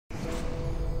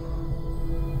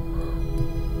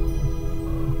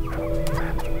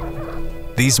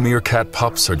These meerkat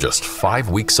pups are just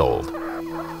 5 weeks old.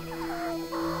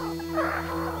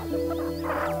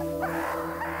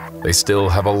 They still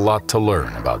have a lot to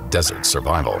learn about desert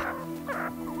survival.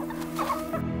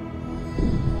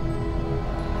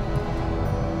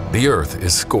 The earth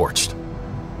is scorched,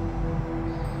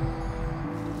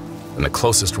 and the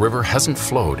closest river hasn't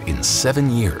flowed in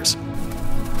 7 years.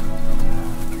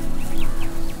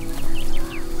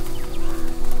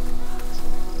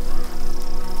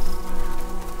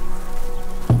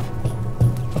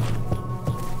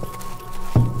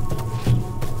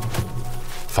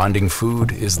 Finding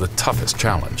food is the toughest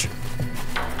challenge.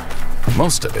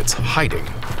 Most of it's hiding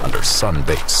under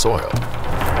sun-baked soil.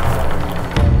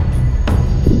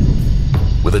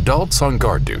 With adults on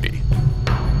guard duty,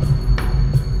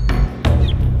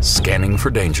 scanning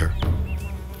for danger,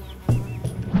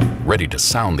 ready to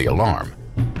sound the alarm,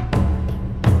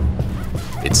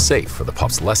 it's safe for the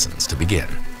pups' lessons to begin.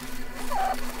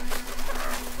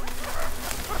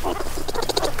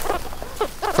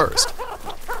 First,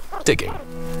 digging.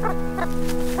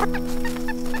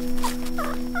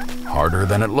 Harder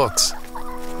than it looks.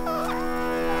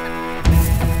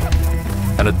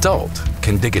 An adult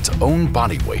can dig its own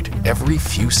body weight every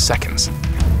few seconds.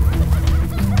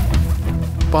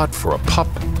 But for a pup,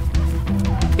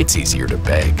 it's easier to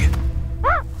beg.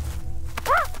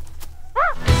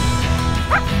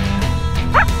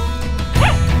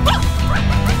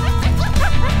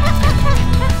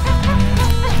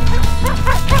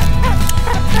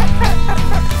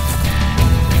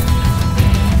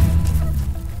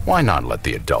 Why not let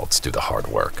the adults do the hard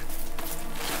work?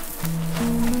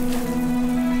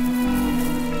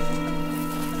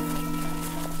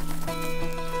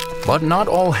 But not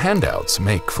all handouts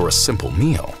make for a simple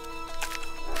meal.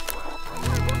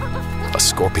 A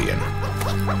scorpion.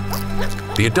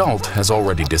 The adult has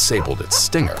already disabled its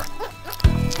stinger,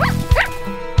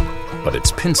 but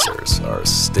its pincers are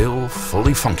still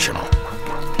fully functional.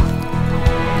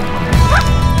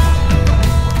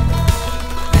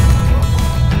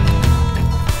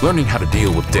 Learning how to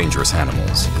deal with dangerous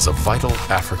animals is a vital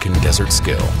African desert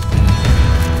skill.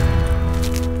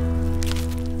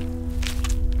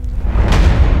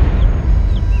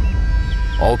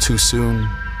 All too soon,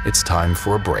 it's time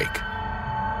for a break.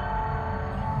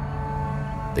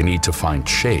 They need to find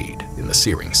shade in the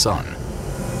searing sun.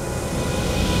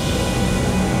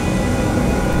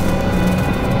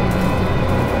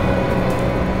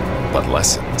 But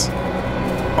lessons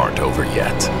aren't over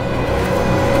yet.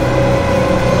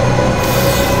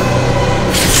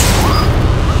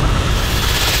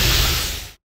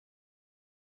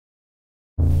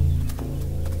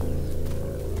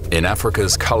 In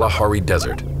Africa's Kalahari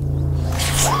Desert,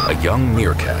 a young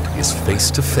meerkat is face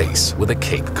to face with a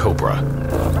Cape Cobra.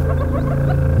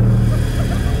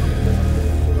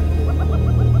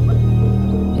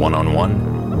 One-on-one,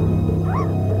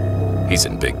 he's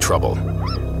in big trouble.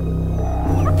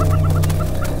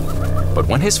 But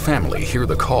when his family hear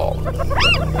the call,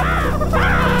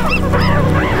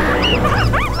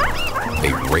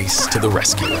 they race to the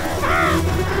rescue.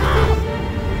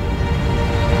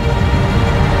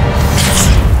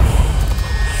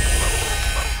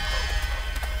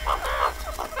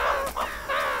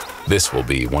 This will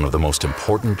be one of the most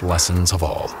important lessons of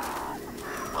all: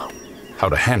 how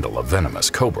to handle a venomous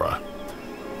cobra.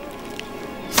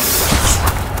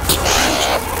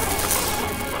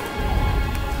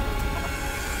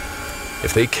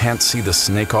 If they can't see the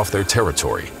snake off their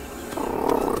territory,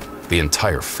 the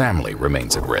entire family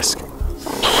remains at risk.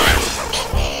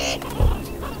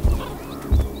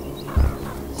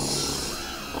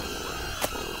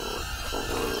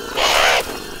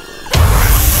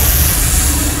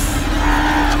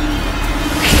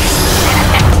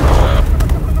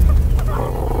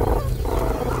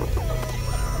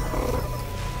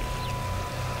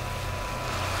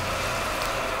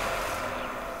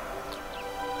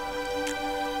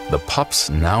 The pups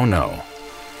now know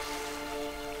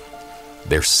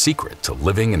their secret to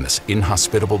living in this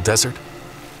inhospitable desert: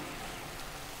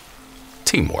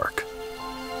 teamwork.